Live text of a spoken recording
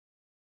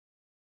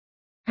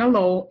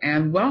Hello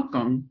and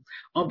welcome.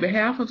 On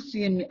behalf of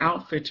CME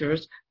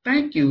Outfitters,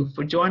 thank you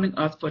for joining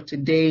us for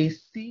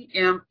today's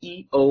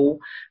CMEO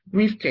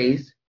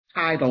briefcase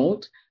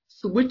titled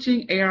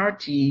Switching ART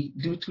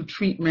Due to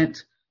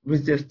Treatment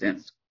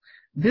Resistance.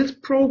 This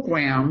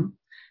program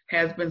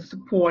has been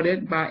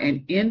supported by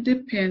an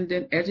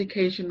independent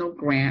educational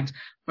grant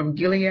from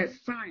Gilead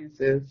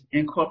Sciences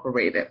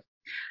Incorporated.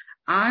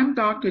 I'm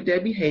Dr.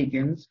 Debbie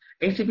Hagins,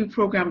 HIV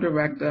Program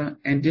Director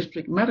and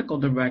District Medical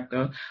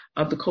Director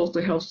of the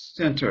Coastal Health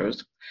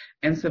Centers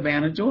in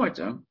Savannah,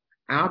 Georgia.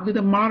 I'll be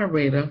the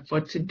moderator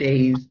for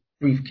today's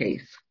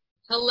briefcase.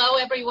 Hello,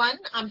 everyone.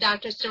 I'm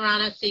Dr.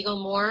 Sarana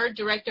Siegel-Moore,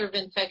 Director of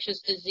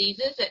Infectious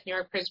Diseases at New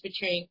York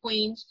Presbyterian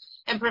Queens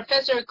and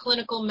Professor of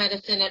Clinical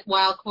Medicine at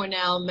Weill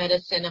Cornell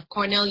Medicine of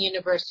Cornell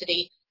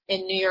University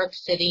in New York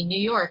City, New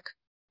York.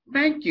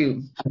 Thank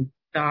you,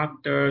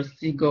 Dr.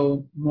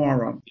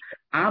 Siegel-Moore.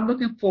 I'm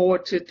looking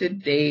forward to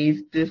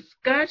today's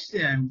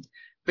discussion.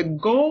 The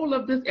goal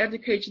of this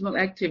educational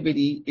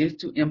activity is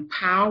to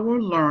empower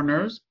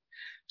learners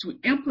to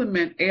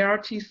implement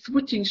ART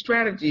switching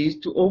strategies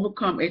to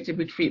overcome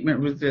HIV treatment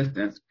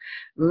resistance.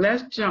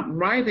 Let's jump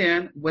right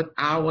in with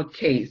our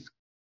case.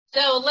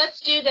 So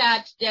let's do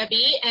that,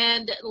 Debbie,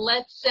 and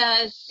let's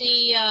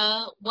see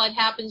what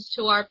happens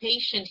to our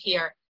patient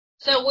here.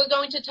 So we're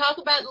going to talk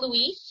about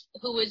Luis,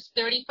 who is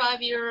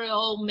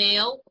 35-year-old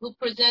male who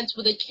presents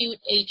with acute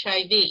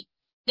HIV.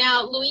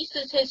 Now,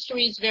 Luis's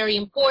history is very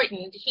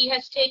important. He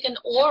has taken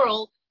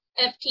oral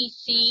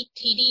FTC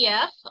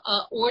TDF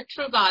or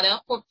Truvada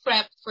for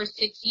PrEP for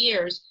 6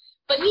 years,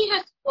 but he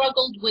has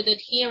struggled with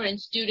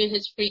adherence due to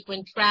his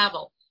frequent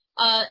travel.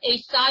 A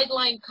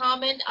sideline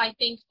comment, I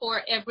think,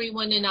 for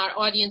everyone in our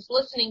audience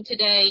listening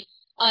today,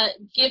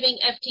 giving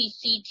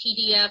FTC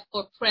TDF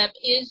for PrEP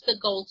is the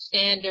gold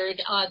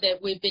standard that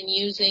we've been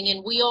using.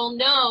 And we all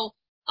know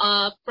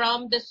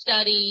from the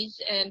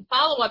studies and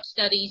follow-up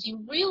studies,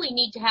 you really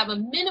need to have a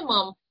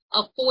minimum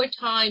of 4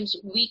 times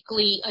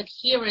weekly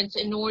adherence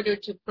in order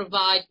to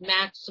provide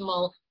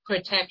maximal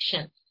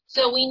protection.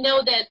 So we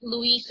know that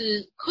Luis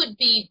could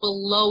be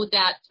below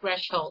that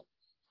threshold.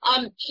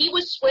 He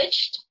was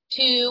switched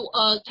to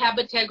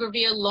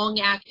cabotegravir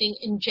long-acting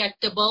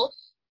injectable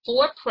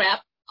for PrEP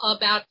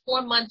about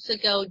 4 months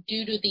ago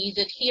due to these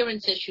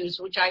adherence issues,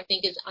 which I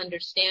think is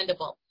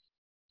understandable.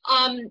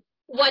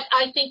 What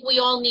I think we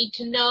all need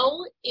to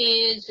know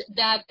is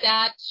that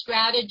that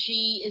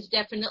strategy is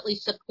definitely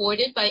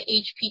supported by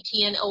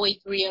HPTN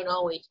 083 and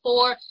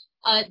 084.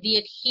 The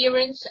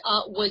adherence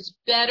was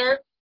better,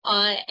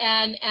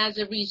 and as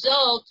a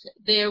result,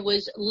 there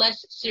was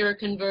less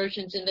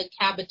seroconversions in the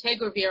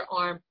cabotegravir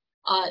arm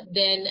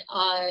than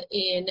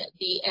in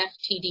the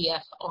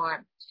FTDF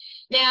arm.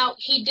 Now,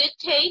 he did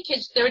take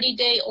his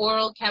 30-day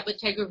oral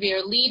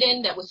cabotegravir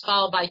lead-in that was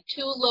followed by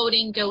 2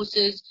 loading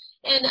doses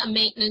and a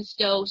maintenance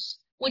dose,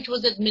 which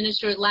was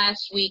administered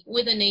last week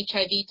with an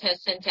HIV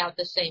test sent out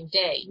the same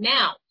day.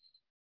 Now,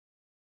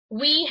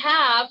 we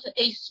have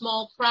a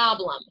small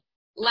problem.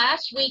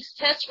 Last week's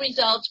test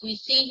results, we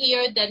see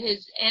here that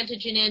his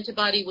antigen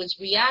antibody was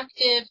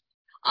reactive.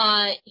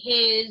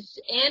 His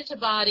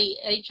antibody,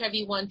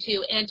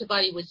 HIV-1/2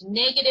 antibody, was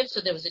negative, so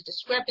there was a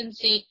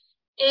discrepancy.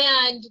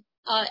 And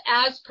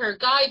as per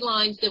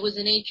guidelines, there was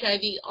an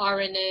HIV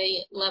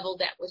RNA level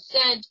that was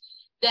sent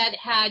that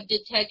had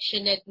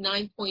detection at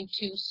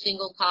 9.2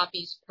 single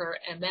copies per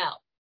ml.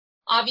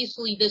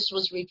 Obviously, this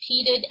was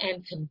repeated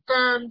and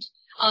confirmed.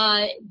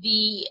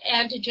 The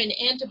antigen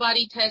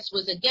antibody test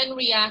was again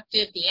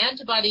reactive. The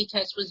antibody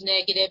test was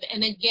negative.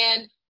 And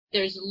again,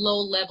 there's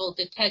low-level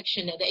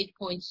detection at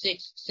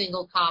 8.6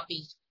 single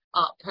copies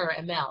per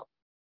ml.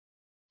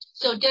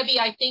 So, Debbie,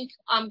 I think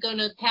I'm going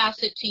to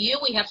pass it to you.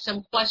 We have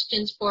some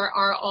questions for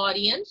our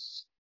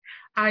audience.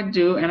 I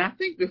do, and I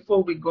think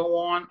before we go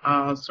on,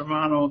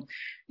 Serrano,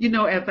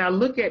 as I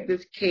look at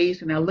this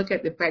case and I look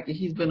at the fact that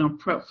he's been on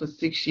PrEP for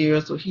 6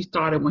 years, so he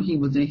started when he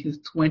was in his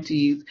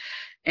 20s,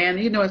 and,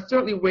 it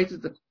certainly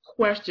raises the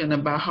question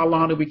about how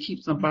long do we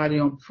keep somebody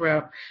on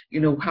PrEP,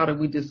 how do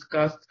we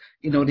discuss,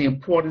 the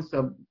importance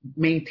of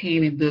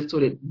maintaining this so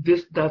that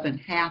this doesn't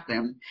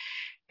happen.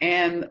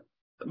 And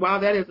while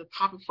that is a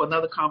topic for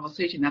another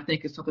conversation, I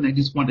think it's something I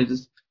just wanted to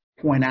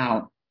point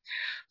out.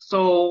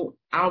 So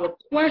our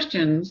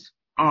questions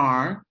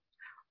are,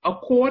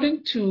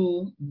 according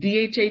to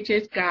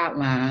DHHS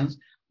guidelines,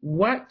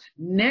 what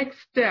next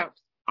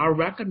steps are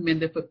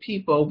recommended for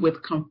people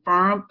with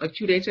confirmed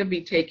acute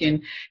HIV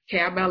taking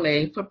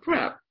Cab-LA for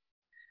PrEP?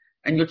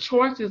 And your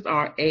choices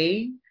are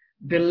A,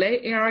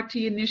 delay ART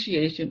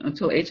initiation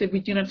until HIV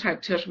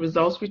genotype test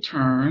results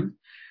return.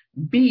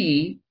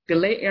 B,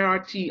 delay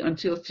ART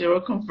until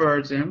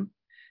seroconversion.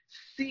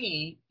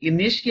 C,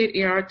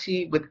 initiate ART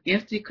with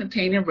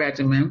INSTI-containing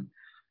regimen.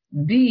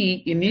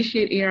 D,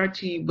 initiate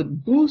ART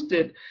with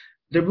boosted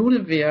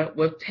darunavir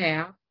with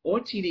TAF or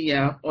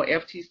TDF or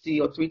FTC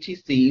or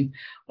 3TC.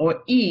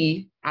 Or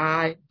E,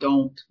 I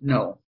don't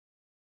know.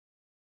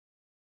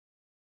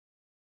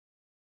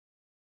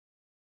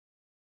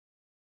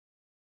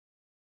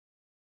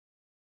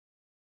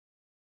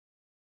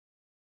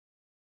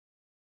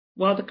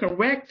 Well, the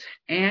correct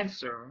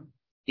answer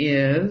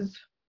is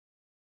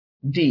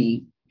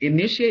D.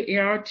 Initiate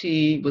ART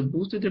with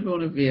boosted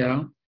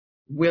darunavir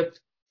with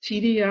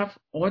TDF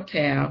or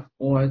TAF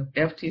or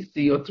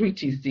FTC or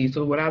 3TC.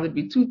 So it would either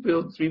be 2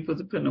 pills, 3 pills,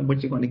 depending on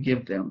what you're going to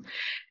give them.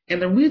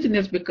 And the reason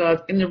is because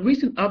in the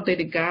recent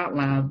updated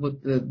guidelines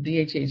with the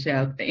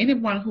DHHS,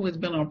 anyone who has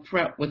been on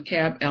PrEP with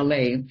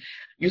CAB-LA,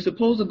 you're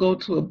supposed to go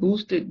to a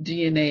boosted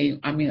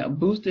a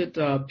boosted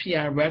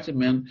PI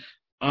regimen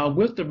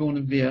with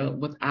darunavir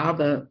with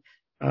either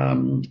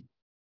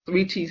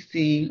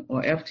 3TC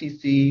or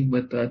FTC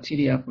with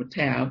TDF or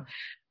TAF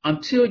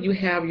until you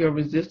have your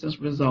resistance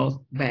results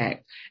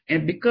back.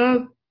 And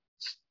because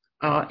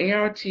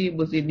ART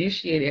was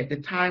initiated at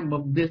the time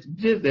of this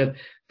visit,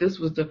 this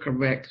was the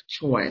correct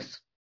choice.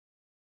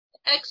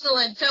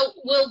 Excellent. So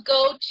we'll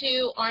go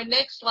to our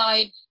next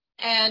slide.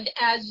 And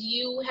as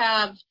you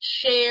have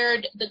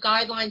shared, the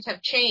guidelines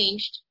have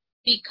changed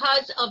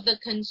because of the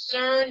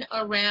concern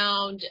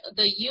around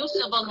the use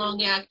of a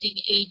long-acting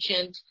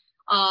agent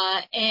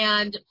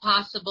and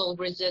possible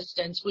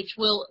resistance, which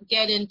we'll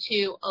get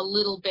into a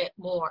little bit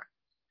more.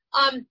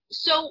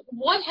 So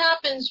what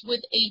happens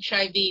with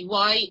HIV?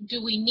 Why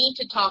do we need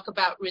to talk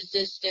about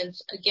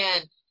resistance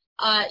again?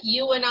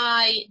 You and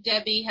I,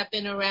 Debbie, have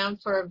been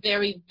around for a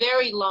very,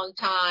 very long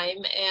time,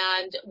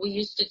 and we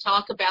used to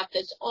talk about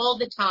this all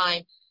the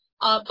time.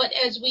 But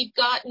as we've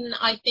gotten,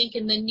 I think,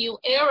 in the new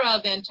era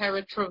of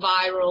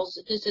antiretrovirals,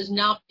 this has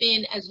not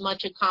been as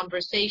much a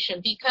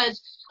conversation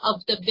because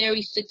of the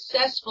very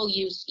successful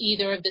use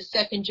either of the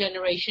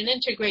second-generation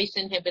integrase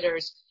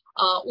inhibitors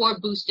or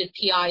boosted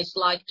PIs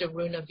like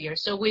darunavir.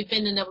 So we've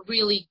been in a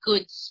really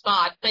good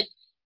spot. But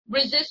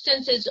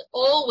resistance is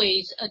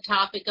always a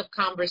topic of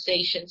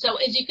conversation. So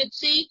as you could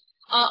see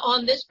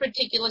on this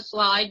particular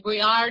slide,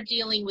 we are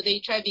dealing with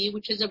HIV,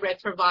 which is a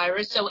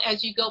retrovirus. So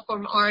as you go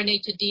from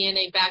RNA to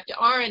DNA back to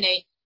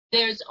RNA,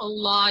 there's a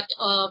lot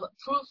of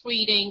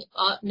proofreading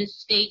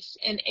mistakes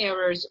and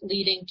errors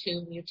leading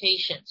to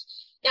mutations.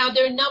 Now,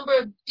 there are a number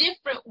of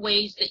different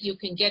ways that you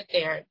can get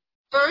there.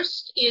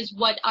 First is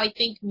what I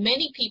think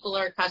many people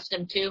are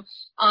accustomed to,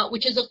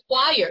 which is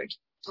acquired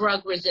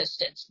drug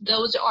resistance.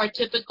 Those are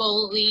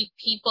typically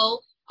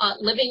people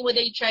living with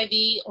HIV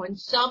on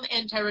some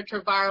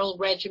antiretroviral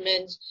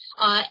regimens,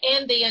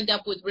 and they end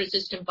up with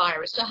resistant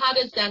virus. So how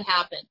does that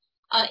happen?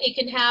 It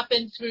can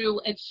happen through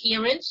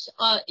adherence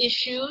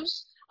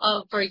issues.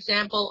 For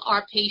example,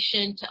 our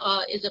patient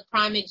is a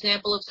prime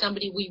example of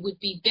somebody we would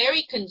be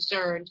very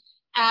concerned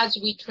as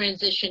we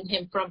transition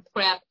him from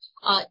PrEP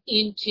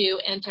into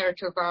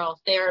antiretroviral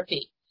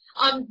therapy.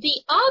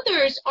 The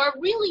others are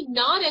really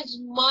not as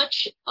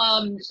much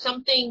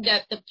something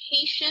that the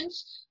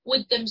patients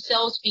would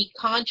themselves be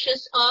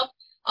conscious of.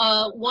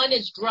 One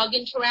is drug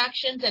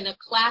interactions, and a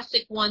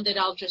classic one that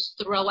I'll just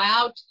throw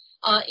out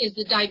is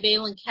the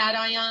divalent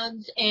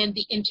cations and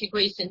the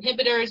integrase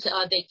inhibitors.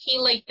 They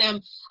chelate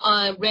them,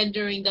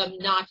 rendering them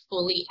not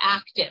fully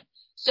active.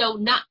 So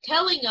not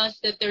telling us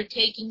that they're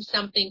taking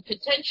something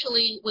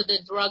potentially with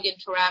a drug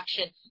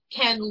interaction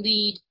can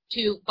lead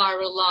to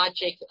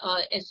virologic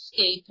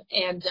escape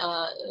and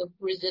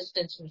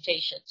resistance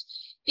mutations.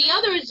 The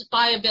other is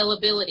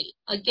bioavailability.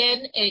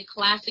 Again, a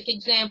classic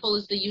example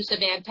is the use of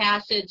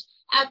antacids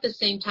at the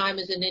same time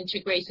as an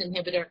integrase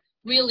inhibitor,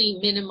 really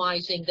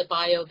minimizing the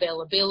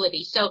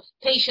bioavailability. So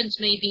patients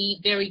may be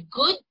very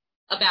good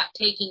about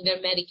taking their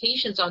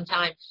medications on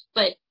time,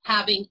 but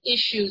having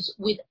issues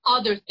with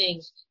other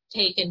things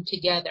taken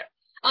together.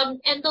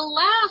 And the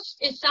last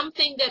is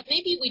something that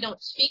maybe we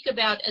don't speak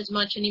about as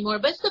much anymore,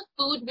 but it's the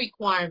food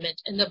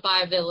requirement and the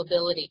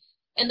bioavailability.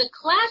 And the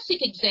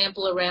classic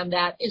example around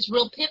that is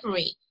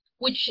rilpivirine,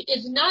 which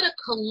is not a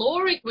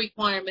caloric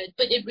requirement,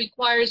 but it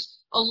requires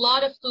a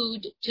lot of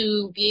food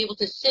to be able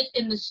to sit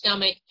in the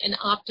stomach and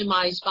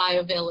optimize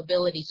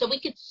bioavailability. So we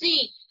could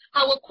see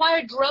how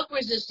acquired drug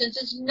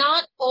resistance is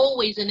not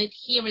always an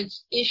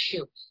adherence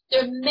issue.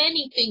 There are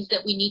many things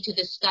that we need to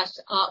discuss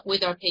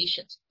with our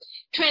patients.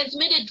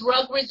 Transmitted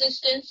drug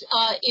resistance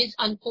is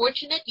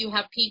unfortunate. You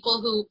have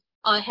people who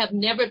have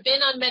never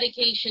been on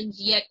medications,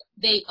 yet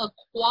they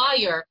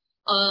acquire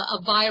a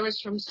virus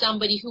from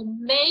somebody who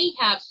may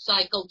have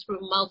cycled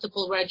through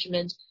multiple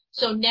regimens.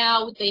 So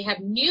now they have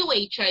new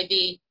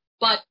HIV,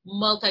 but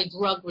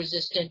multi-drug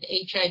resistant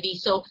HIV.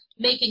 So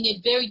making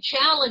it very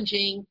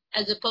challenging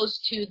as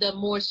opposed to the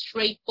more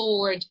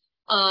straightforward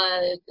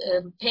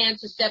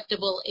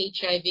pan-susceptible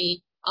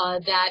HIV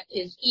that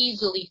is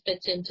easily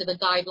fits into the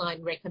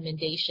guideline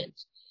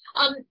recommendations.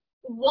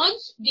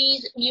 Once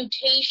these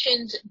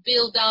mutations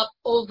build up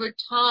over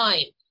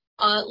time,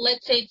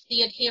 let's say it's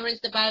the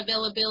adherence, the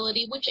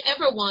bioavailability,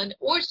 whichever one,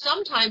 or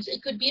sometimes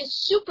it could be a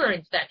super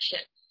infection.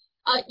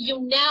 You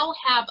now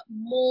have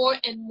more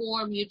and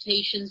more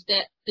mutations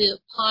that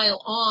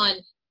pile on,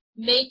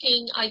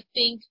 making, I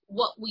think,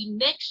 what we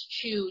next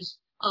choose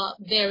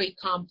very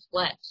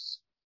complex.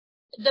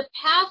 The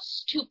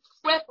paths to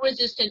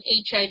PrEP-resistant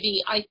HIV,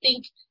 I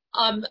think,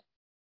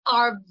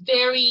 are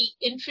very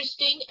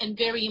interesting and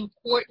very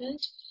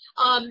important.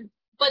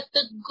 But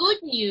the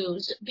good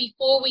news,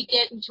 before we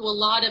get into a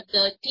lot of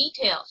the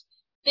details,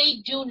 they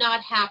do not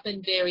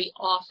happen very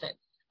often.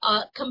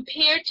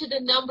 Compared to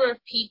the number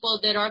of people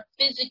that are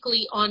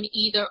physically on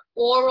either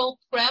oral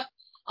PrEP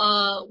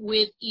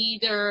with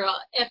either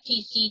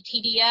FTC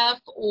TDF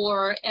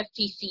or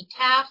FTC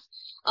TAF,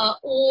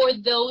 or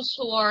those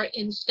who are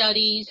in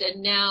studies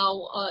and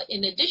now,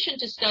 in addition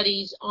to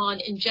studies on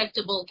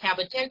injectable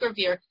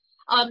cabotegravir,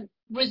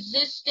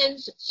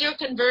 resistance,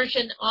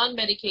 seroconversion on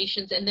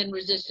medications and then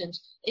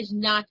resistance is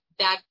not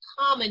that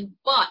common,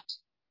 but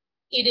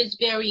it is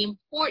very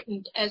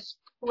important as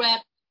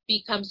PrEP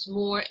becomes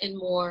more and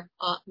more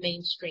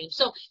mainstream.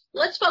 So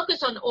let's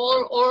focus on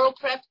oral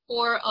PrEP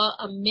for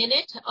a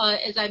minute.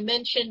 As I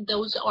mentioned,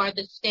 those are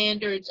the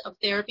standards of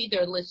therapy.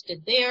 They're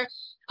listed there.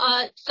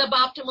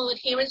 Suboptimal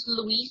adherence,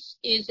 Louise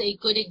is a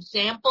good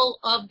example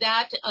of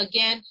that.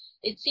 Again,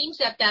 it seems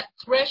that that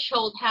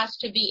threshold has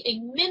to be a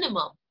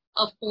minimum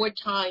of 4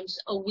 times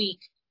a week,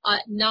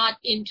 not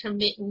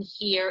intermittent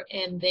here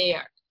and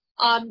there.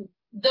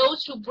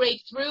 Those who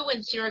break through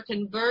and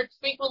seroconvert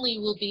frequently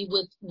will be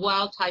with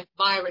wild-type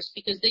virus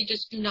because they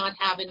just do not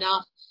have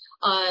enough,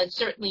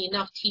 certainly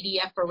enough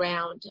TDF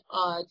around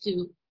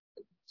to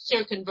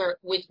seroconvert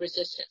with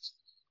resistance.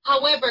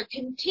 However,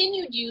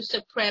 continued use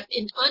of PrEP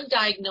in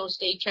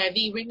undiagnosed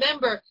HIV,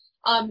 remember,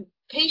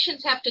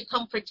 patients have to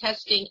come for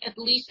testing at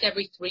least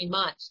every 3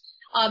 months.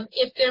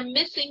 If they're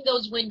missing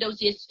those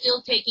windows, you're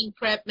still taking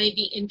PrEP,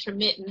 maybe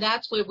intermittent,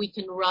 that's where we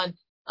can run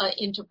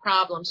into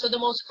problems. So the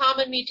most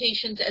common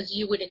mutations, as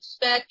you would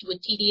expect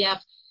with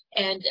TDF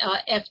and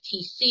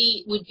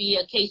FTC, would be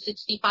a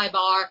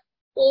K65R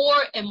or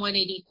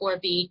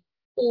M184B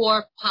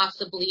or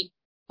possibly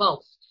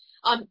both.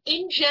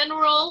 In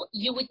general,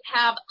 you would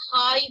have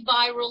high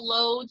viral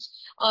loads,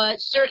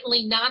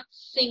 certainly not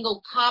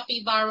single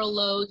copy viral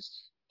loads,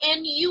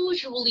 and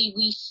usually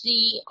we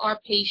see our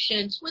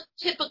patients with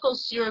typical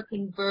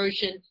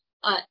seroconversion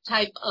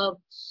type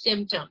of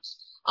symptoms.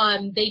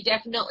 They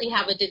definitely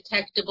have a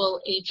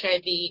detectable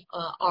HIV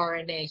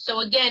RNA.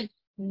 So again,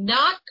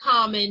 not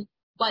common,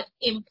 but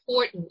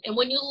important. And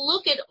when you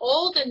look at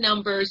all the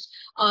numbers,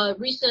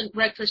 recent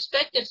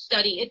retrospective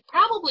study, it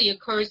probably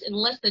occurs in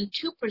less than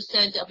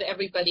 2% of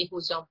everybody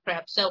who's on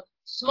PrEP. So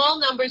small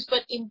numbers,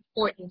 but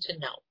important to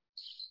know.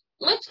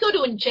 Let's go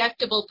to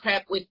injectable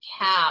PrEP with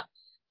CAB.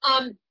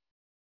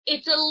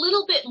 It's a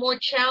little bit more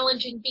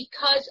challenging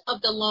because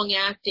of the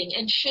long-acting.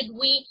 And should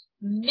we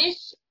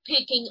miss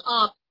picking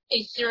up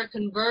a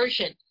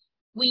seroconversion,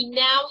 we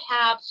now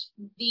have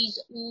these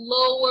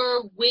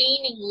lower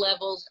waning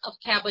levels of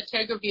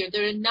cabotegravir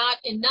that are not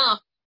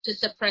enough to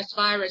suppress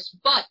virus,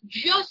 but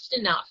just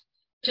enough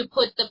to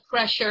put the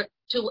pressure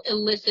to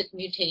elicit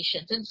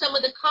mutations. And some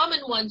of the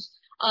common ones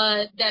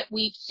that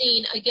we've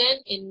seen, again,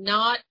 in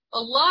not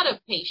a lot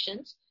of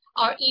patients,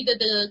 are either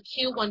the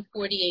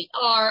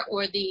Q148R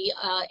or the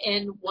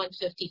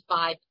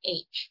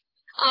N155H.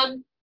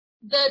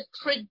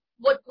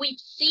 What we've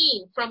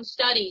seen from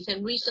studies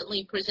and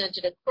recently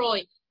presented at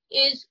CROI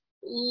is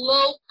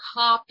low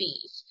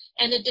copies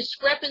and a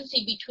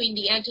discrepancy between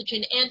the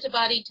antigen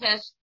antibody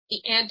test,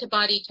 the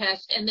antibody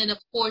test, and then of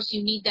course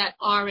you need that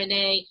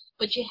RNA,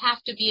 but you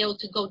have to be able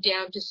to go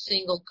down to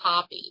single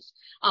copies,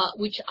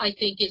 which I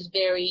think is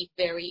very,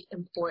 very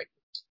important.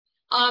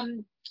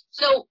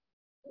 So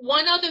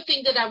one other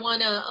thing that I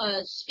want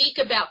to speak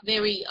about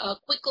very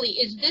quickly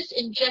is this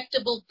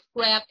injectable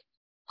PrEP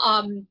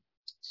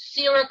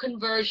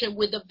seroconversion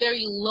with a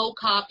very low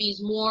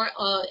copies, more,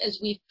 as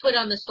we've put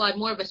on the slide,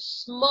 more of a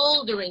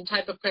smoldering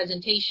type of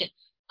presentation,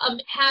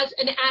 has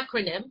an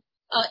acronym.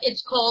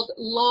 It's called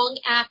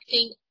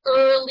long-acting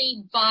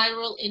early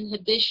viral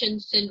inhibition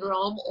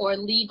syndrome, or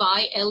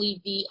LEVI,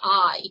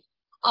 L-E-V-I.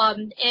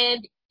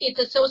 And it's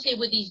associated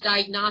with these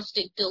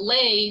diagnostic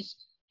delays,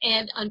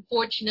 and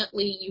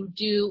unfortunately you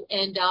do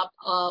end up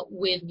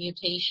with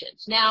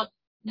mutations. Now,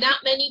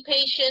 not many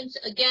patients,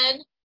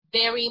 again,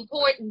 very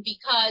important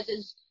because,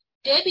 as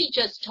Debbie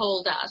just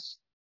told us,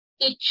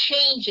 it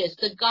changes.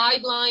 The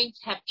guidelines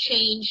have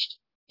changed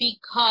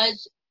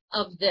because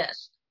of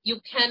this. You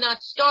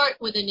cannot start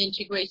with an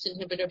integrase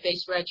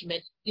inhibitor-based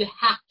regimen. You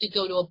have to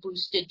go to a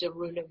boosted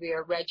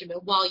darunavir regimen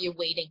while you're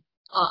waiting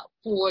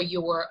for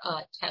your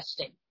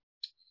testing.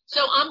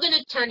 So I'm going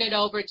to turn it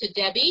over to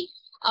Debbie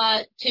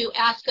to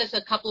ask us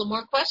a couple of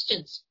more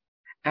questions.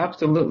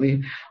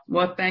 Absolutely.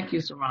 Well, thank you,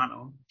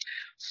 Serrano.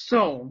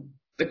 So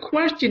the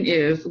question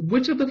is,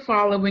 which of the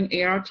following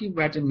ART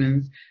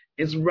regimens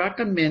is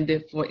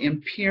recommended for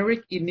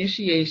empiric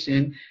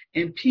initiation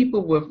in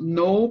people with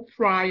no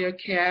prior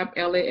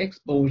CAB-LA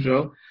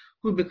exposure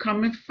who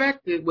become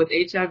infected with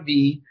HIV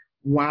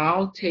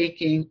while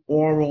taking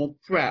oral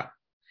PrEP?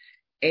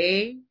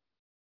 A,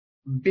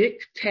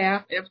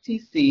 Bic/Taf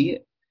FTC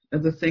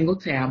as a single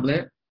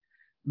tablet.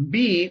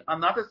 B,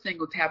 another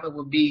single tablet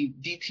would be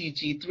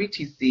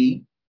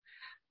DTG3TC.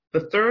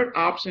 The third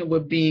option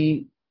would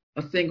be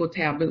a single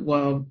tablet,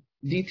 well,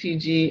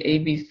 DTG,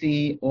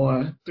 ABC,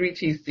 or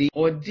 3TC,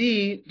 or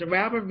D,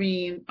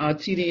 doravirine,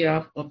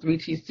 TDF, or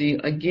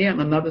 3TC, again,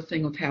 another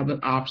single tablet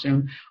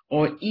option,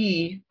 or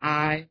E,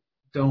 I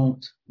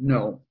don't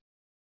know.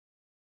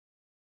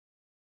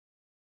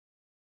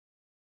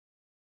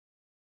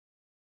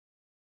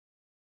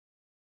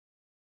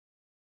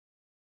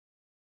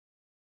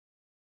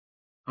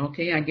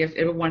 Okay, I guess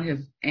everyone has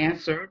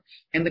answered.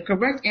 And the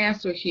correct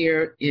answer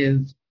here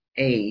is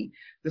A,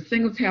 the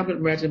single tablet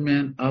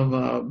regimen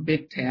of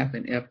Big TAF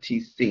and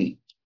FTC.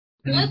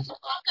 Let's talk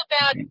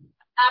about,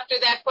 after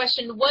that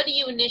question, what do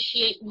you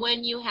initiate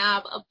when you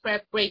have a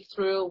PrEP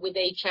breakthrough with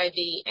HIV?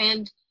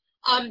 And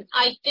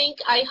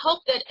I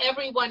hope that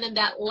everyone in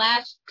that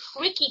last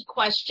tricky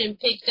question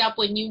picked up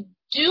when you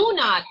do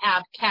not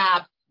have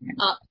CAB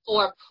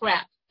for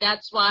PrEP.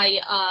 That's why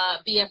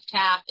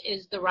BF-TAF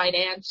is the right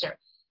answer.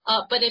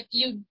 But if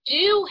you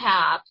do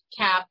have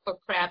CAB for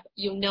PrEP,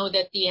 you know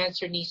that the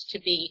answer needs to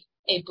be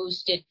a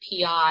boosted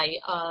PI,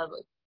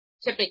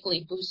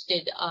 typically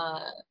boosted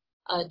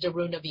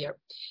darunavir.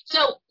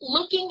 So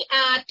looking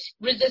at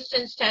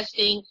resistance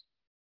testing,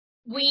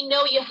 we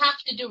know you have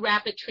to do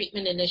rapid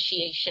treatment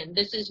initiation.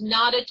 This is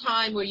not a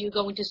time where you're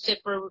going to sit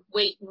for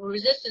wait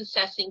resistance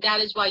testing. That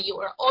is why you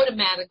are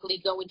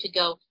automatically going to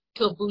go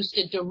to a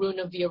boosted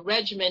darunavir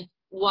regimen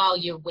while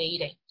you're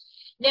waiting.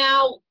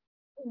 Now,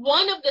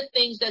 one of the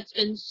things that's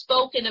been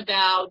spoken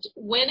about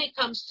when it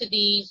comes to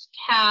these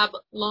CAB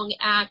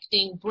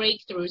long-acting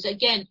breakthroughs,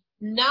 again,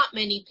 not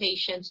many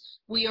patients,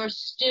 we are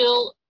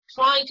still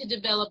trying to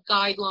develop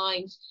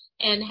guidelines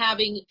and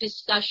having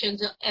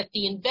discussions at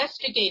the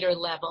investigator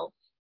level,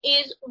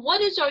 is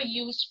what is our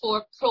use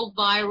for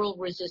proviral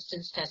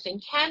resistance testing?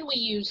 Can we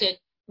use it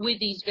with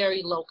these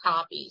very low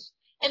copies?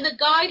 And the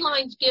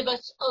guidelines give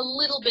us a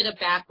little bit of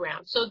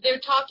background. So they're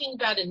talking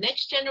about a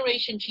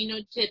next-generation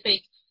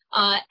genotypic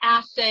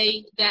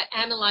assay that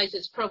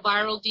analyzes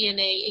proviral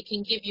DNA. It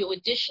can give you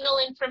additional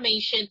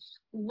information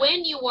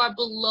when you are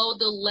below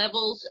the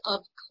levels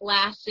of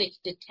classic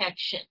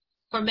detection.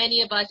 For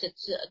many of us,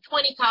 it's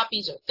 20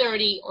 copies or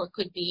 30 or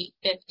could be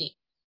 50.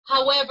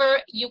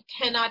 However, you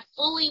cannot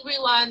fully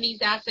rely on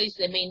these assays.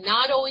 They may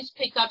not always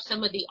pick up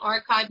some of the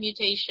archive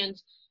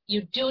mutations.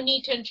 You do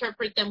need to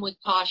interpret them with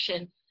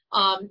caution.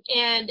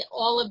 And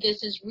all of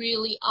this is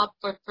really up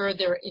for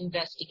further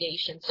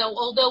investigation. So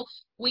although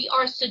we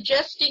are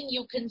suggesting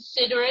you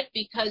consider it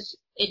because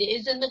it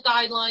is in the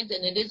guidelines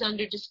and it is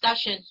under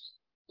discussion,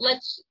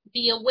 let's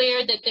be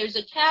aware that there's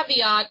a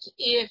caveat.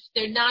 If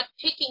they're not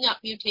picking up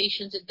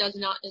mutations, it does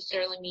not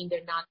necessarily mean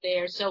they're not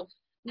there. So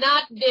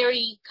not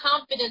very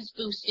confidence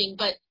boosting,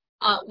 but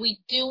we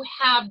do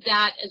have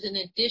that as an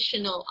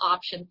additional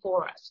option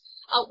for us.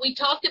 We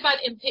talked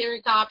about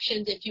empiric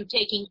options if you're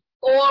taking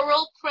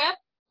oral PrEP,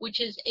 which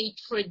is a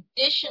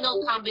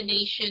traditional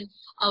combination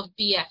of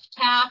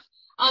BF-TAF.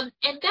 And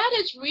that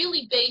is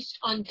really based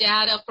on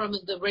data from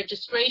the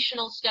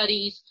registrational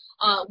studies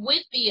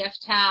with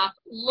BF-TAF,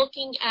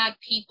 looking at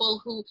people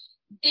who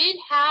did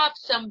have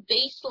some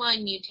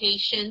baseline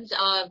mutations,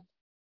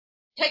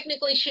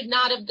 technically should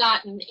not have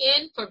gotten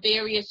in for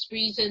various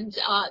reasons.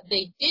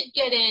 They did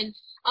get in.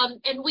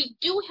 And we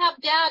do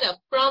have data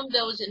from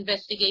those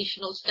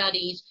investigational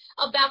studies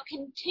about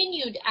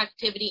continued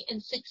activity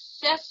and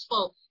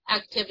successful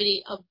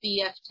activity of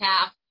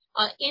BF-TAF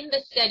in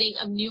the setting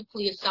of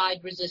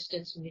nucleoside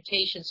resistance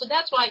mutation. So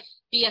that's why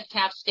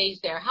BF-TAF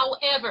stays there.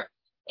 However,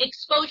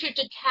 exposure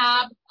to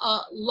CAB,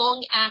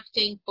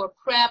 long-acting for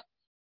PrEP,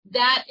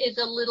 that is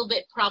a little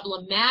bit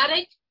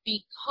problematic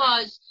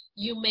because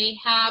you may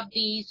have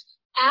these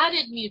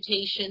added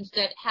mutations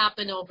that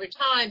happen over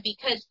time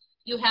because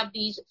you have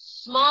these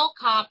small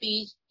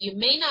copies. You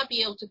may not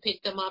be able to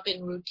pick them up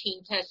in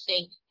routine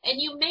testing, and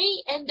you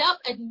may end up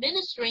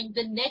administering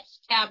the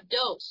next CAB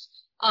dose.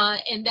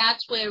 And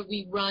that's where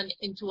we run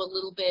into a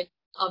little bit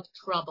of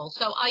trouble.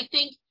 So I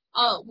think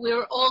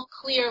we're all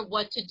clear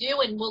what to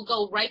do, and we'll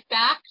go right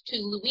back to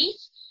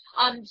Luis.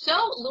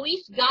 So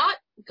Luis got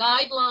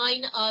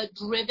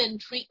guideline-driven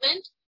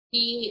treatment.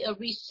 He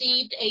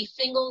received a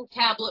single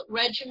tablet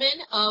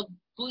regimen of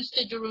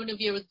boosted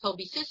darunavir with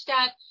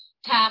cobicistat,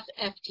 TAF,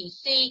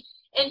 FTC,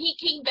 and he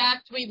came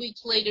back 3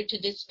 weeks later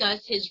to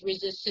discuss his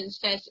resistance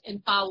test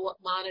and follow-up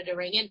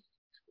monitoring. And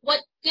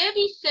what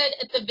Debbie said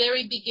at the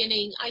very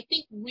beginning, I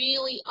think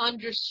really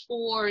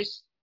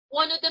underscores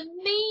one of the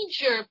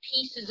major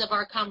pieces of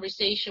our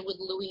conversation with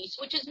Luis,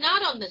 which is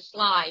not on the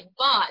slide,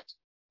 but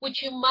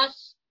which you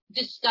must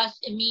discuss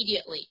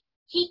immediately.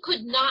 He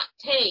could not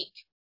take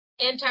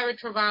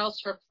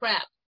antiretrovirals for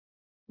PrEP.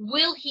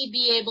 Will he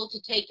be able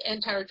to take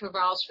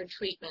antiretrovirals for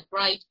treatment,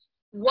 right?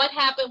 What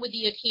happened with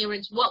the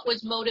adherence? What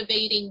was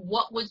motivating?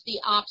 What was the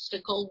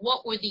obstacle?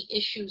 What were the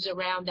issues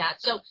around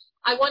that? So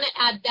I want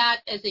to add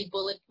that as a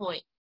bullet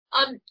point.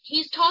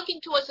 He's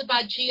talking to us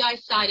about GI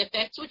side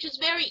effects, which is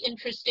very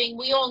interesting.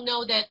 We all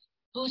know that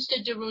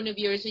boosted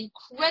darunavir is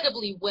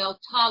incredibly well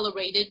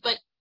tolerated, but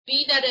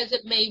be that as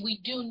it may, we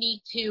do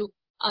need to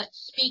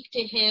speak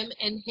to him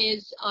and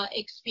his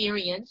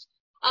experience.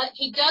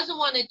 He doesn't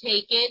want to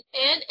take it,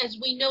 and as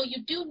we know,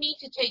 you do need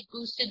to take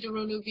boosted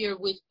darunavir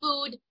with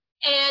food,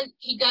 and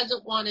he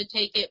doesn't want to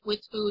take it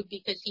with food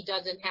because he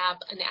doesn't have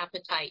an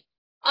appetite.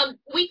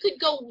 We could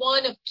go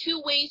one of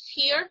two ways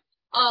here.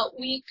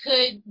 We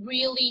could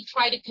really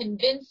try to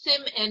convince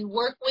him and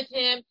work with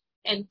him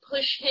and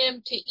push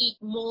him to eat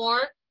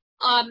more.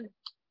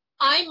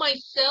 I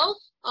myself,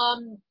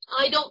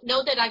 I don't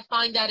know that I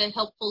find that a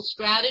helpful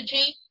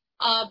strategy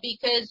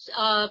because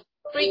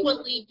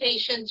frequently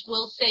patients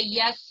will say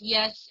yes,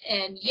 yes,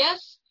 and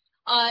yes,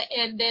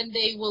 and then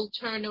they will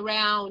turn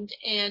around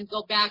and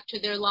go back to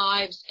their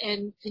lives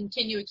and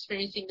continue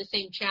experiencing the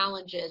same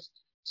challenges.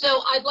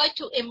 So I'd like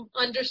to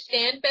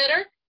understand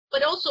better,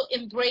 but also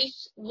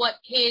embrace what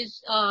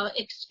his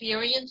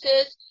experience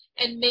is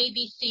and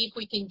maybe see if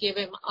we can give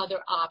him other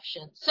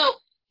options. So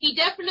he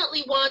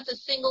definitely wants a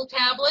single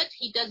tablet.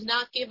 He does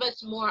not give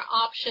us more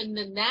option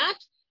than that.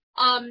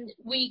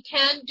 We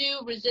can do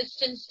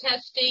resistance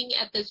testing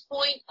at this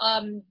point.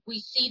 We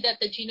see that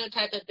the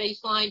genotype at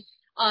baseline,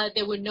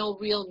 there were no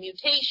real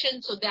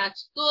mutations, so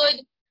that's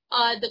good.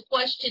 The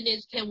question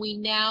is, can we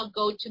now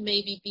go to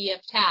maybe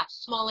BF-TAF?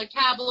 Smaller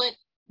tablet,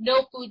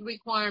 no food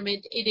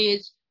requirement. It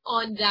is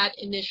on that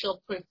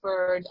initial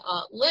preferred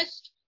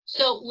list.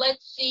 So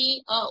let's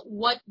see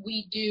what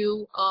we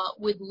do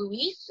with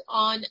Luis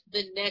on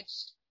the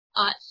next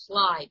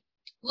slide.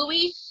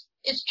 Luis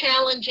is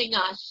challenging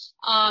us.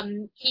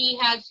 He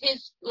has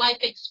his life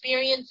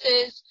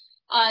experiences.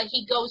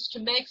 He goes to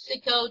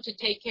Mexico to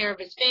take care of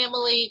his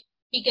family.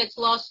 He gets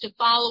lost to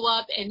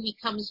follow-up, and he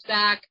comes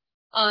back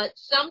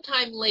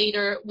sometime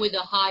later with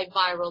a high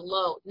viral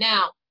load.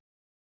 Now,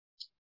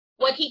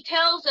 what he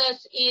tells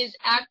us is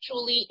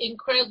actually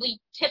incredibly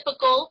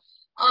typical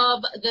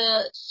of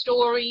the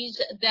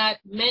stories that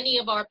many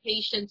of our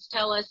patients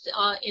tell us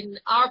in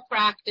our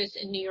practice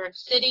in New York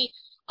City.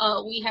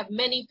 We have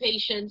many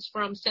patients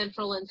from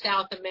Central and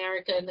South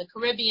America and the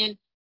Caribbean,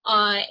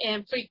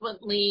 and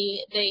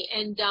frequently they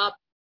end up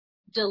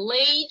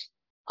delayed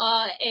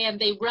and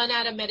they run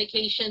out of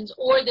medications,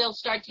 or they'll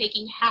start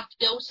taking half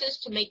doses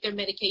to make their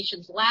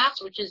medications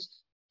last, which is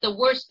the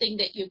worst thing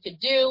that you could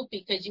do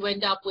because you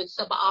end up with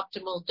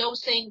suboptimal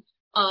dosing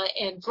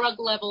and drug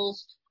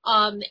levels.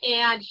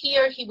 And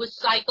here he was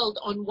cycled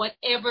on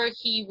whatever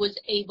he was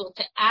able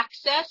to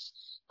access,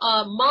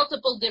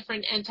 multiple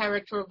different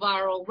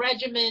antiretroviral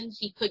regimens.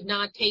 He could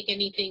not take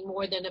anything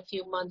more than a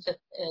few months at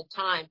a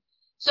time.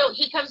 So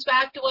he comes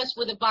back to us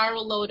with a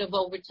viral load of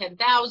over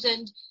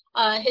 10,000.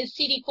 His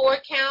CD4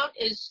 count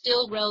is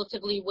still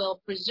relatively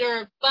well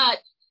preserved, but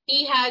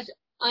he has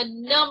a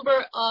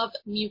number of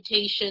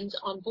mutations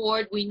on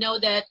board. We know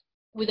that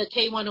with a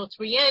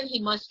K103N,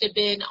 he must have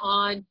been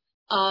on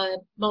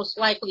most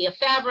likely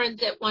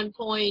efavirenz at one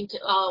point.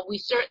 We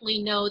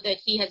certainly know that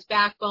he has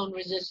backbone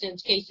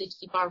resistance,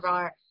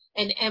 K64R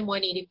and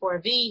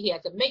M184V. He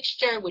has a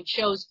mixture which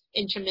shows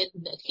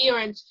intermittent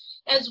adherence,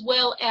 as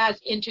well as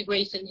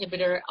integrase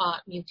inhibitor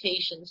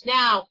mutations.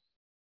 Now,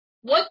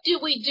 what do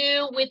we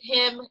do with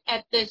him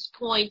at this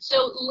point?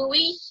 So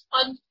Luis,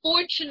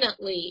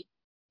 unfortunately,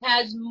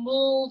 has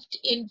moved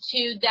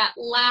into that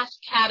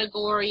last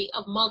category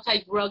of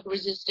multi-drug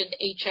resistant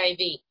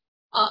HIV.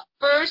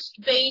 First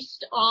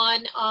based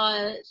on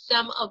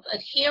some of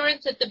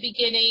adherence at the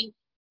beginning,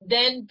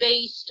 then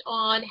based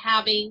on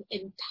having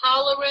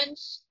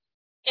intolerance,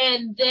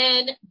 and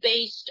then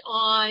based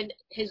on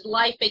his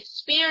life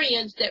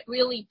experience that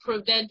really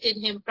prevented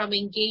him from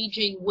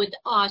engaging with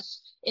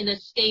us in a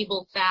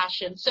stable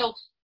fashion. So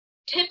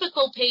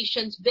typical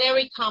patients,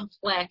 very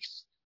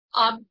complex.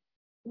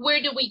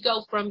 Where do we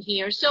go from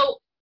here? So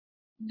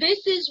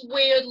this is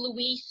where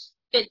Luis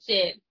fits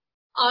in.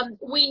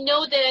 We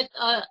know that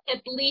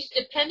at least,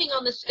 depending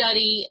on the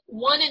study,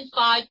 1 in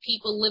 5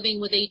 people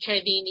living with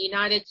HIV in the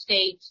United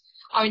States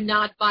are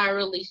not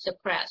virally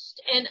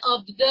suppressed. And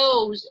of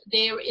those,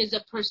 there is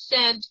a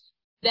percent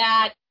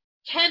that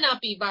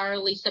cannot be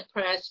virally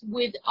suppressed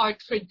with our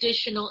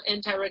traditional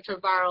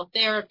antiretroviral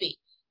therapy.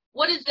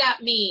 What does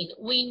that mean?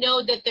 We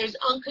know that there's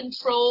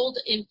uncontrolled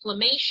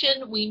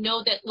inflammation. We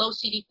know that low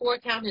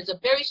CD4 count has a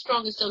very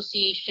strong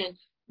association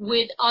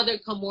with other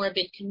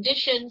comorbid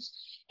conditions.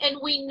 And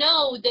we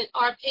know that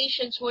our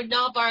patients who are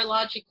not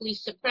virologically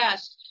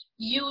suppressed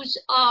use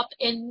up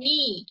and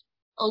need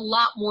a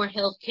lot more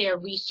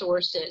healthcare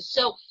resources.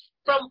 So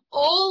from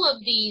all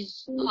of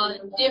these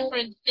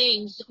different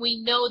things,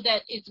 we know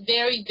that it's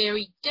very,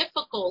 very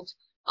difficult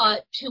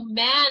to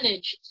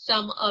manage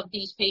some of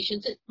these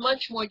patients. It's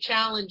much more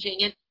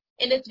challenging,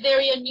 and it's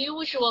very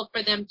unusual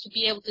for them to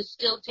be able to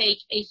still take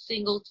a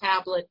single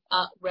tablet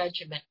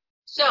regimen.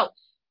 So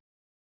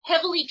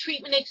heavily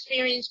treatment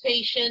experienced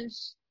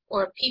patients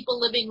or people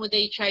living with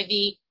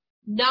HIV,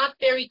 not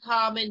very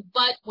common,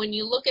 but when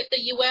you look at the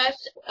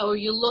U.S. or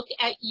you look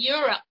at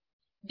Europe,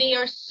 they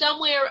are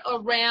somewhere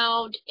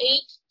around 8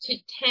 to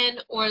 10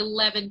 or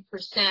 11%.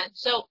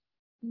 So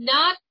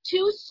not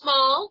too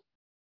small,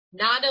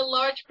 not a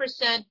large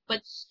percent,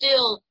 but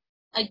still,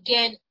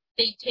 again,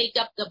 they take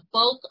up the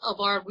bulk of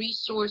our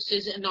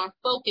resources and our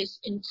focus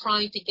in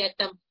trying to get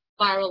them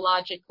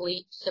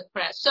virologically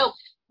suppressed. So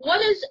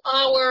what is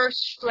our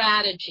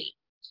strategy?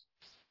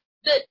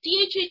 The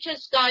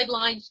DHHS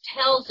guidelines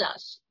tells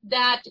us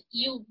that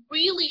you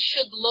really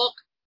should look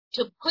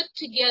to put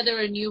together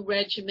a new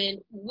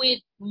regimen with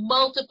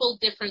multiple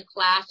different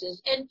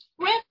classes, and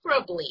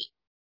preferably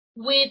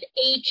with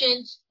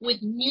agents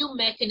with new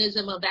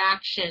mechanism of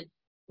action,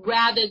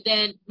 rather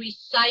than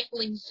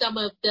recycling some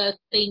of the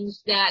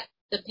things that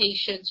the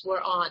patients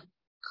were on.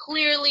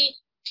 Clearly,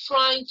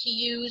 trying to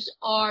use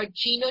our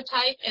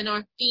genotype and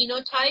our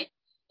phenotype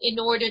in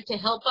order to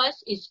help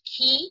us is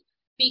key,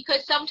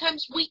 because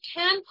sometimes we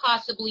can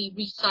possibly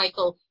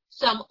recycle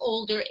some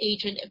older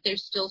agent if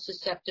there's still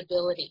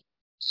susceptibility.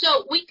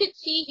 So we could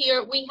see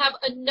here we have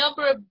a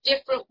number of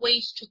different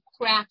ways to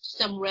craft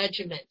some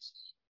regimens.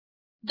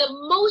 The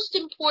most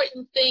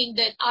important thing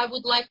that I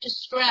would like to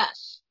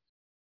stress,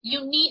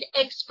 you need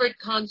expert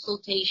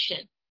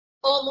consultation.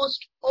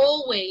 Almost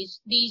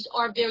always, these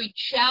are very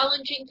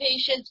challenging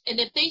patients, and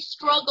if they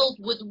struggled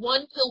with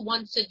one pill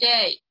once a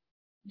day,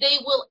 they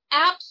will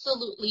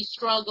absolutely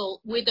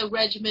struggle with a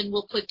regimen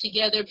we'll put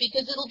together,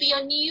 because it'll be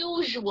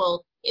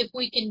unusual if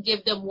we can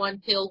give them one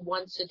pill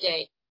once a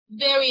day.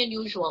 Very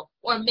unusual.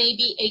 Or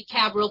maybe a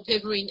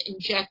cabrolpivirine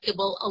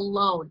injectable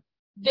alone.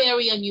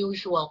 Very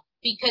unusual,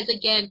 because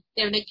again,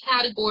 they're in a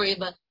category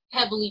of a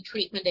heavily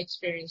treatment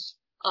experienced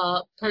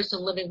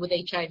person living with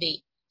HIV.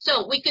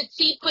 So we could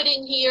see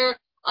putting here,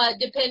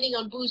 depending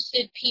on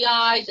boosted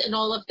PIs and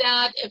all of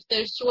that, if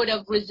they're sort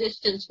of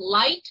resistance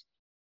light.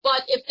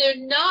 But if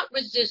they're not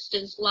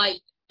resistance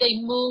light, they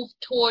move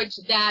towards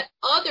that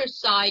other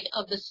side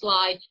of the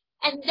slide.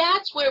 And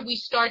that's where we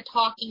start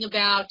talking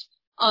about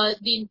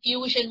the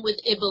infusion with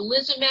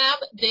ibalizumab.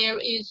 There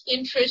is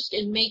interest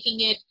in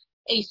making it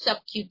a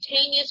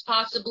subcutaneous,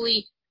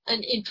 possibly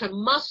an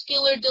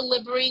intramuscular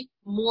delivery.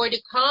 More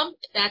to come.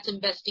 That's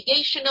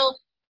investigational.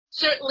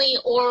 Certainly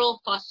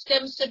oral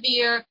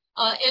fostemsavir,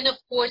 and of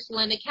course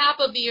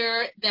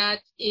lenacapavir,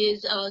 that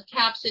is a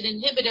capsid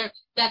inhibitor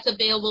that's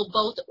available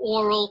both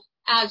oral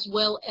as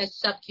well as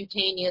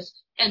subcutaneous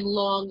and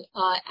long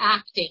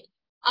acting.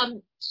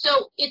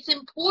 So it's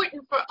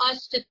important for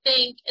us to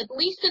think, at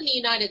least in the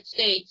United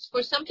States,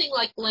 for something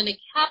like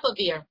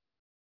lenacapavir,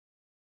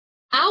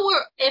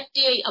 our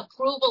FDA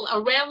approval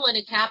around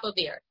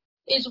lenacapavir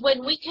is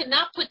when we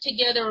cannot put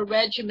together a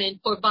regimen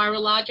for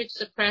virologic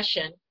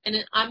suppression, and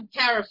I'm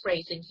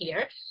paraphrasing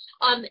here,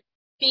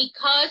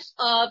 because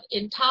of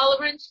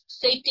intolerance,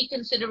 safety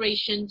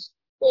considerations,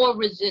 or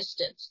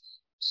resistance.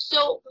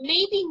 So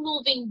maybe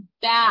moving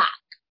back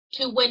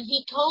to when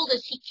he told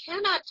us he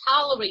cannot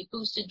tolerate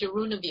boosted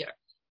darunavir,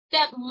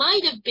 that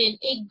might have been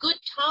a good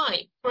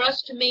time for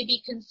us to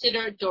maybe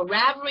consider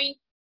doravirine,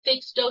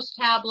 fixed dose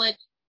tablet,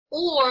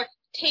 or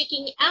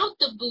taking out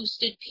the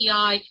boosted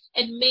PI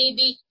and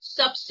maybe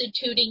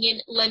substituting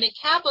in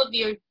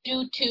lenacapavir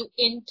due to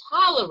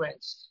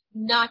intolerance,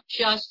 not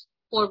just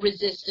for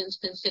resistance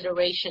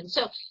consideration.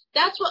 So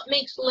that's what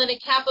makes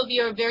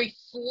lenacapavir a very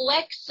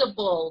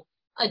flexible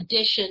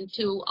addition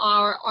to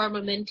our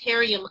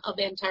armamentarium of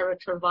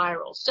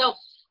antiretrovirals. So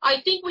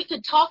I think we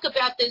could talk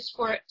about this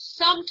for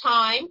some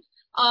time,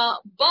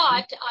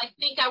 but I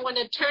think I want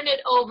to turn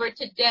it over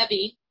to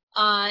Debbie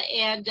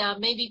and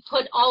maybe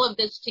put all of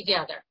this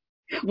together.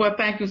 Well,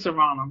 thank you,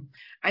 Serrano.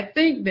 I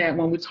think that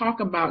when we talk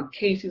about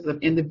cases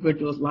of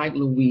individuals like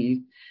Louise,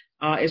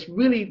 it's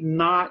really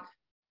not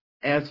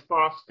as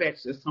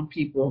far-fetched as some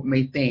people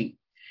may think.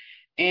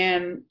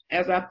 And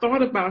as I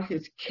thought about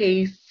his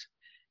case,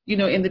 you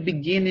know, in the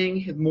beginning,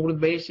 his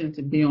motivation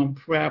to be on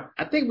PrEP,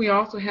 I think we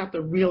also have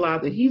to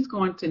realize that he's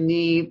going to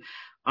need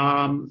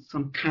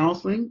some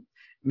counseling.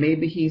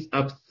 Maybe he's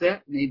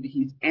upset. Maybe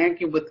he's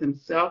angry with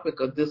himself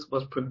because this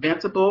was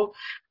preventable.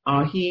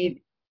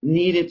 He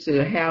needed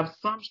to have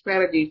some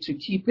strategy to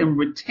keep him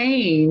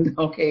retained,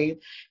 okay,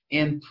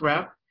 in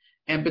PrEP.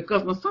 And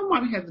because when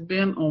someone has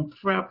been on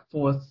PrEP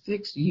for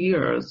 6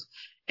 years,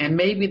 and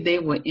maybe they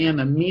were in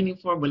a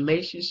meaningful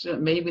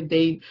relationship, maybe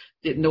they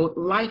didn't know,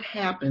 life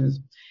happens.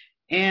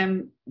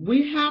 And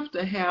we have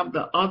to have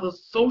the other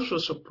social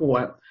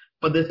support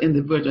for this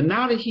individual.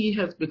 Now that he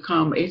has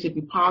become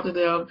HIV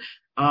positive,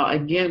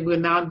 again, we're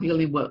now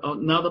dealing with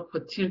another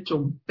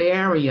potential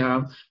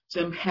barrier to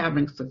him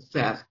having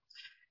success.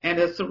 And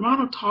as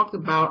Serrano talked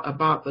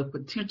about the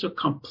potential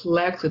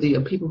complexity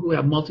of people who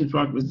have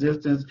multi-drug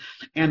resistance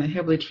and a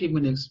heavily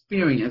treatment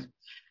experience,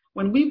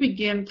 when we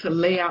begin to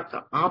lay out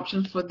the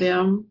options for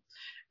them,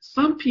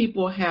 some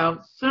people have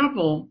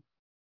several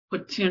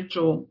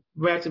potential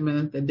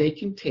regimens that they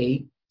can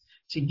take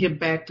to get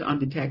back to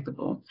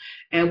undetectable.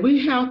 And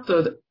we have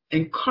to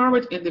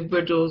encourage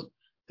individuals,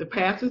 the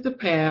past is the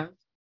past,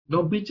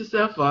 don't beat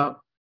yourself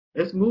up,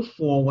 let's move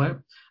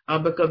forward.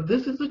 Because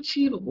this is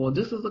achievable.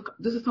 This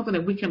is something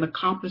that we can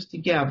accomplish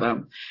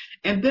together.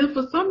 And then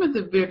for some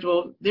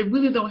individuals, they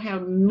really don't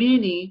have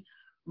many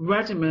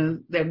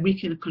regimens that we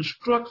can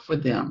construct for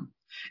them.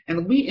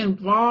 And we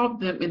involve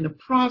them in the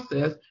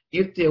process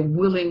if they're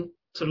willing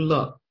to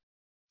look.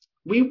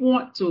 We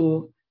want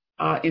to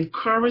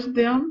encourage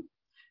them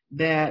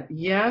that,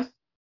 yes,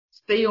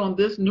 stay on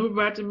this new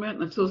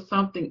regimen until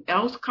something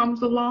else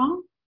comes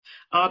along,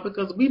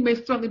 because we may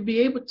certainly be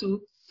able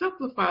to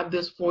simplify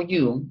this for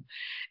you.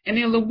 And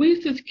in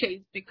Luis's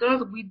case,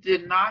 because we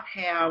did not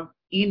have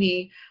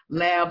any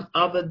labs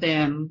other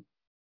than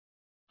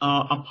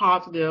a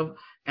positive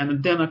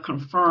and then a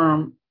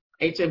confirmed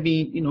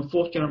HIV,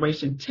 fourth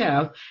generation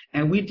test,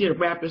 and we did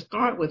rapid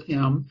start with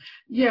him,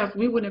 yes,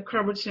 we would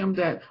encourage him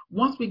that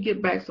once we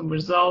get back some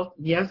results,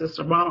 yes, as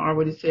Serrano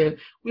already said,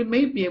 we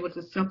may be able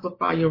to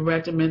simplify your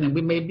regimen and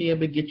we may be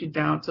able to get you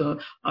down to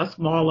a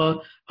smaller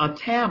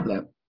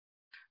tablet.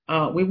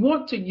 We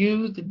want to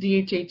use the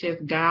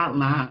DHHS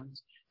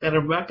guidelines that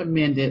are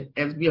recommended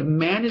as we are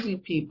managing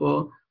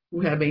people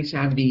who have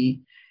HIV.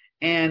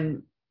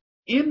 And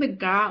in the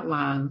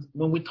guidelines,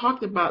 when we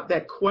talked about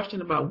that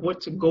question about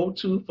what to go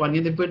to for an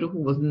individual who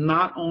was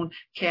not on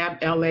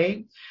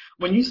CAB-LA,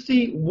 when you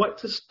see what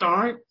to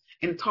start,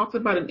 and it talks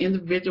about an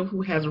individual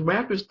who has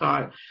rapid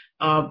start,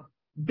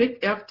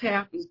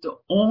 BIC-FTAF is the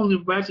only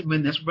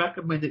regimen that's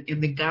recommended in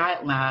the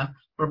guidelines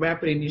for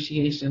rapid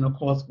initiation, of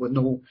course, with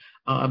no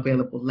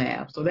available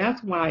lab. So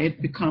that's why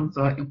it becomes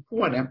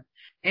important.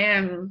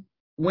 And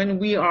when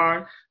we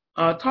are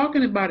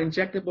talking about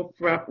injectable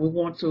PrEP, we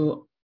want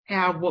to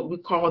have what we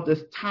call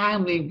this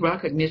timely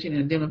recognition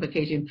and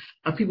identification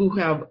of people who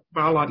have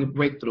biologic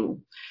breakthrough.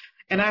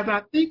 And as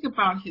I think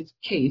about his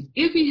case,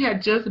 if he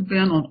had just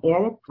been on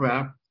oral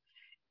PrEP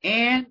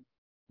and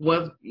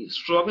was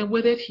struggling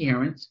with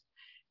adherence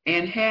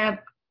and had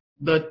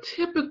the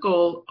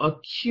typical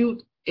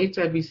acute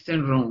HIV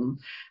syndrome,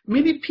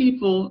 many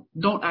people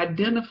don't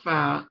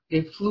identify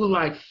a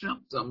flu-like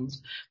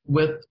symptoms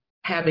with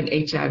having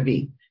HIV.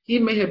 He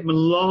may have been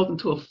lulled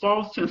into a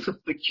false sense of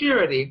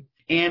security.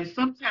 And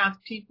sometimes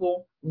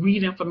people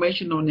read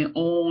information on their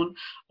own,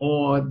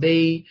 or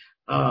they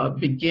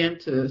begin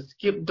to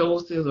skip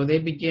doses, or they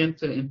begin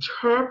to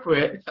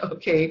interpret,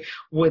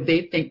 what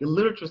they think the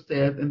literature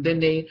says, and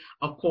then they,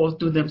 of course,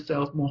 do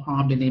themselves more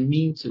harm than they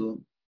mean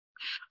to.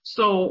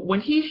 So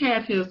when he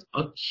had his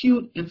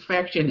acute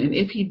infection, and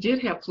if he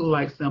did have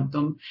flu-like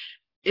symptoms,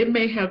 it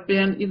may have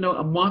been,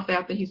 a month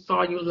after he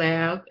saw you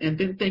last and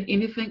didn't think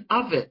anything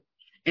of it.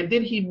 And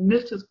then he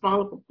missed his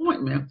follow-up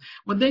appointment.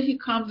 But then he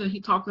comes and he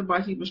talks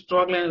about he was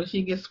struggling, and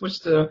he gets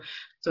switched to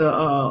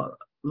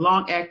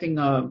long-acting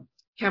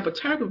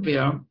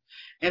cabotegravir,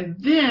 and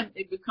then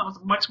it becomes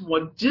much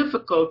more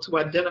difficult to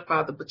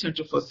identify the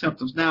potential for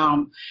symptoms.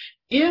 Now,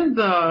 in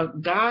the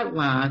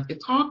guidelines,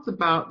 it talks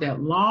about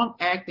that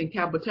long-acting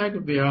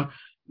cabotegravir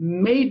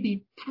may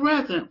be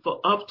present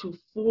for up to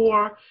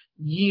 4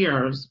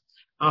 years,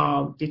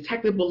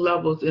 detectable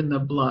levels in the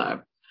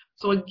blood.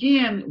 So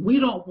again, we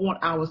don't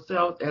want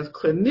ourselves as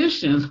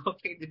clinicians,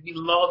 to be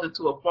lulled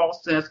into a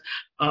false sense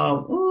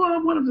of, I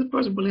wonder if this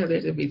person really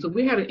has HIV. So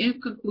we had an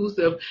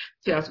inconclusive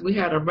test. We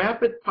had a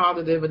rapid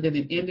positive and then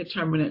an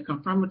indeterminate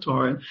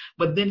confirmatory,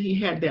 but then he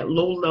had that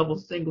low-level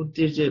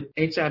single-digit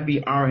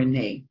HIV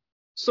RNA.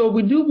 So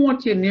we do want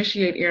to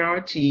initiate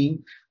ART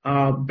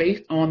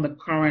based on the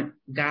current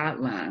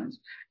guidelines,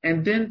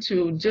 and then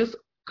to just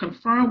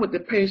confirm with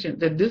the patient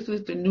that this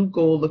is the new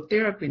goal of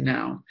therapy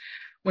now.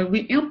 When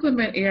we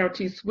implement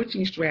ART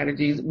switching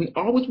strategies, we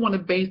always want to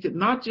base it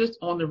not just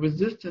on the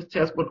resistance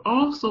test, but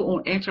also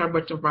on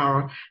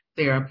antiretroviral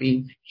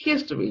therapy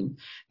history.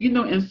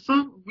 In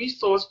some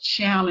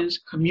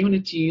resource-challenged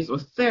communities or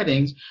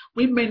settings,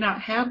 we may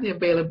not have the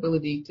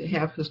availability to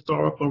have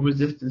historical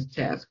resistance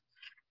tests.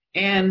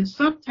 And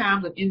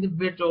sometimes an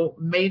individual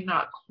may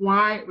not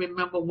quite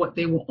remember what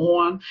they were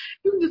on.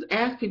 You can just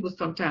ask people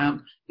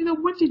sometimes,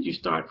 when did you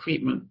start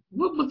treatment?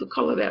 What was the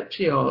color of that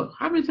pill?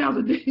 How many times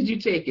a day did you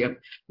take it?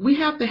 We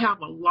have to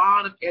have a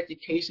lot of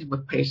education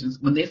with patients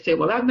when they say,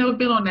 well, I've never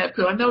been on that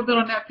pill. I've never been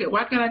on that pill.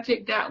 Why can't I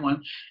take that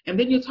one? And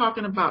then you're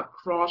talking about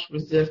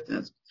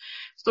cross-resistance.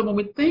 So when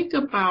we think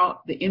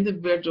about the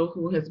individual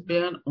who has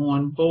been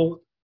on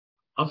both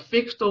a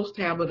fixed-dose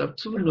tablet of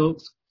 2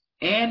 nukes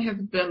and has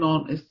been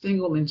on a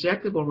single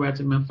injectable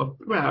regimen for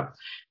PrEP,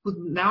 who's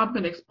now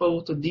been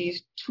exposed to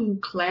these 2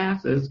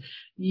 classes,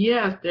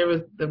 yes, there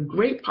is the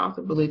great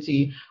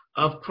possibility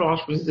of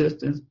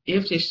cross-resistance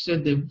if they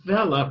should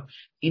develop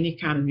any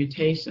kind of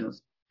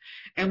mutations.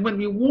 And when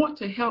we want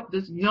to help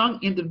this young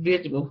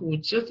individual who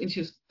is just in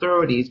his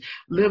 30s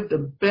live the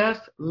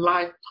best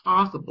life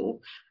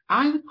possible,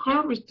 I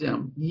encourage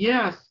them,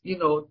 yes,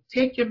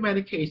 take your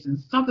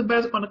medications. Something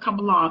better is going to come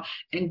along,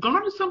 and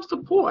garner some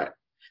support.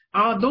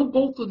 Don't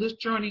go through this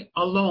journey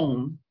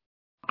alone.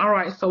 All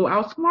right, so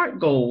our SMART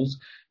goals: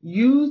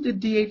 use the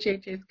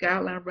DHHS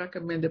guideline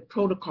recommended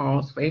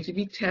protocols for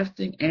HIV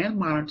testing and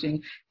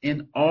monitoring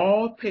in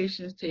all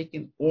patients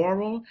taking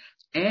oral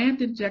and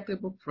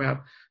injectable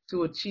PrEP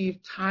to achieve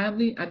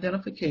timely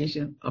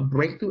identification of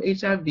breakthrough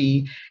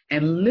HIV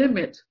and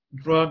limit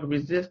drug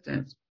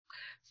resistance.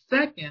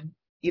 Second,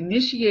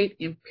 initiate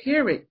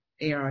empiric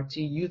ART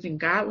using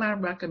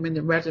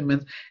guideline-recommended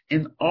regimens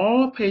in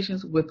all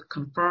patients with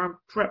confirmed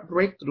PrEP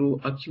breakthrough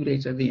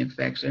acute HIV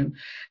infection.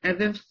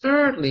 And then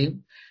thirdly,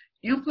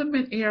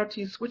 Implement ART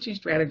switching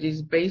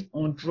strategies based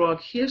on drug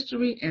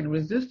history and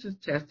resistance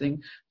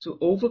testing to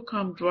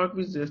overcome drug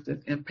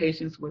resistance in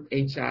patients with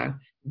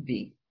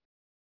HIV.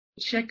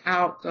 Check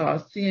out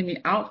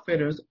CME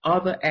Outfitters'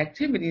 other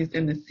activities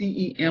in the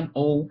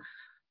CEMO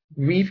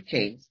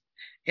briefcase.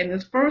 In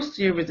this first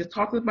series, it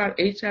talks about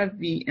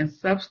HIV and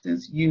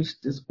substance use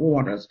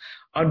disorders,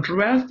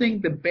 addressing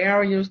the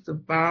barriers to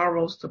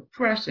viral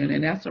suppression.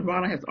 And as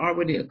Serrano has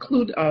already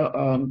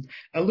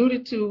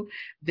alluded to,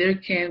 there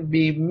can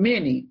be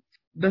many.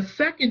 The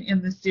second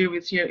in the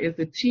series here is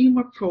the team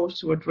approach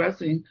to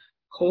addressing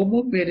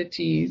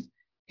comorbidities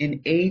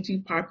in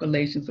aging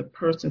populations of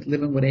persons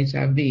living with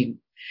HIV.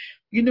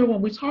 You know,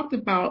 when we talked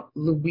about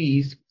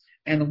Luis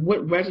and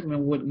what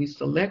regimen would we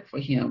select for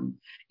him,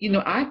 you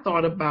know, I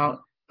thought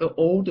about the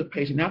older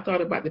patient. I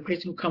thought about the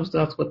patient who comes to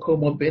us with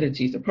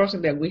comorbidities, the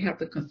person that we have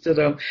to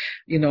consider,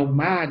 you know,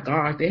 my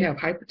God, they have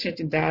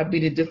hypertension,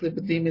 diabetes,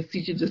 dyslipidemia,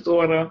 seizure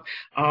disorder,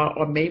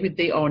 or maybe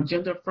they are on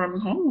gender-affirming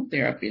hormone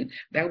therapy.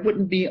 That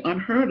wouldn't be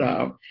unheard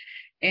of.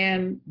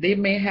 And they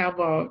may have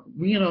a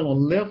renal or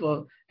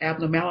liver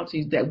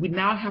abnormalities that we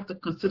now have to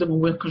consider when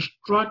we're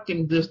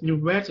constructing this new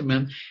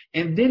regimen.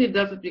 And then it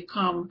doesn't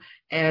become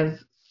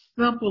as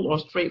simple or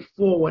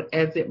straightforward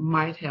as it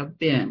might have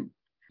been.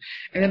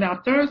 And then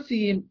our third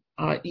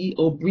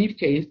CEMO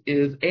briefcase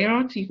is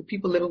ART for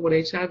people living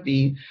with HIV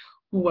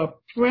who are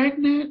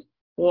pregnant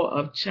or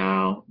of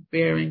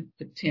childbearing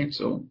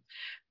potential.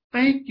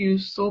 Thank you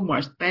so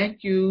much.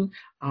 Thank you,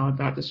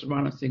 Dr.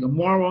 Sharana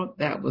Sigamora.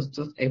 That was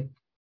just a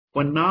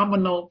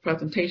phenomenal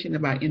presentation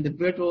about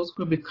individuals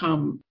who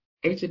become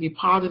HIV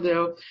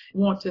positive. I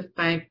want to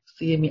thank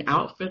CME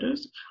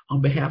Outfitters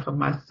on behalf of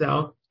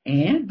myself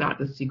and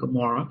Dr.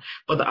 Sigamora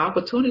for the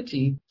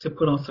opportunity to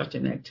put on such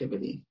an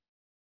activity.